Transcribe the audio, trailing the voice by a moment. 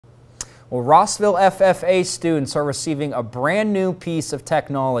Well, Rossville FFA students are receiving a brand new piece of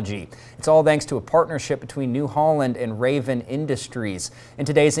technology. It's all thanks to a partnership between New Holland and Raven Industries. In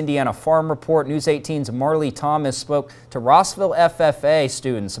today's Indiana Farm Report, News 18's Marley Thomas spoke to Rossville FFA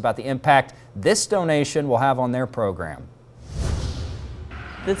students about the impact this donation will have on their program.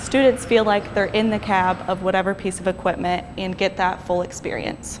 The students feel like they're in the cab of whatever piece of equipment and get that full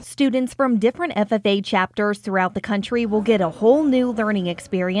experience. Students from different FFA chapters throughout the country will get a whole new learning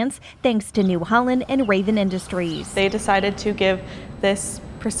experience thanks to New Holland and Raven Industries. They decided to give this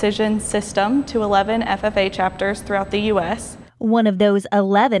precision system to 11 FFA chapters throughout the U.S. One of those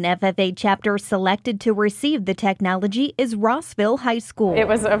 11 FFA chapters selected to receive the technology is Rossville High School. It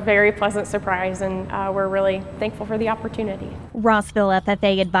was a very pleasant surprise, and we're really thankful for the opportunity. Rossville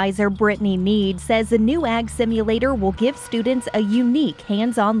FFA advisor Brittany Need says the new ag simulator will give students a unique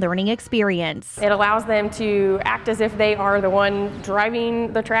hands-on learning experience. It allows them to act as if they are the one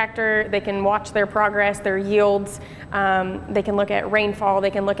driving the tractor. They can watch their progress, their yields. They can look at rainfall.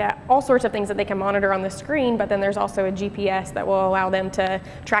 They can look at all sorts of things that they can monitor on the screen, but then there's also a GPS that will allow them to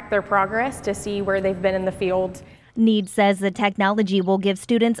track their progress to see where they've been in the field. Need says the technology will give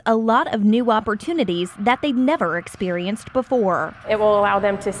students a lot of new opportunities that they've never experienced before. It will allow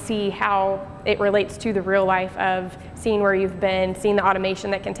them to see how it relates to the real life of seeing where you've been, seeing the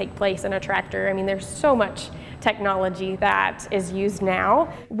automation that can take place in a tractor. I mean, there's so much technology that is used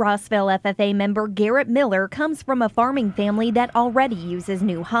now. Rossville FFA member Garrett Miller comes from a farming family that already uses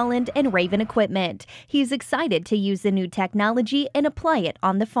New Holland and Raven equipment. He's excited to use the new technology and apply it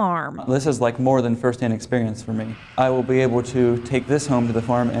on the farm. This is like more than first-hand experience for me. I will be able to take this home to the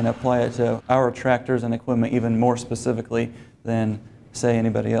farm and apply it to our tractors and equipment even more specifically than, say,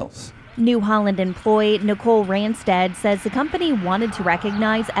 anybody else. New Holland employee Nicole Ranstead says the company wanted to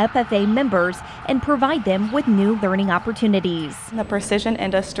recognize FFA members and provide them with new learning opportunities. The precision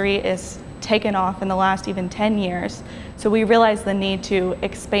industry is taken off in the last even 10 years. So we realized the need to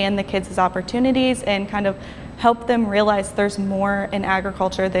expand the kids' opportunities and kind of help them realize there's more in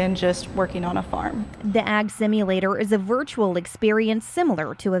agriculture than just working on a farm. The Ag Simulator is a virtual experience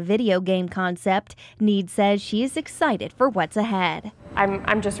similar to a video game concept. Need says she is excited for what's ahead.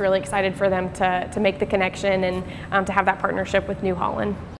 I'm just really excited for them to make the connection and to have that partnership with New Holland.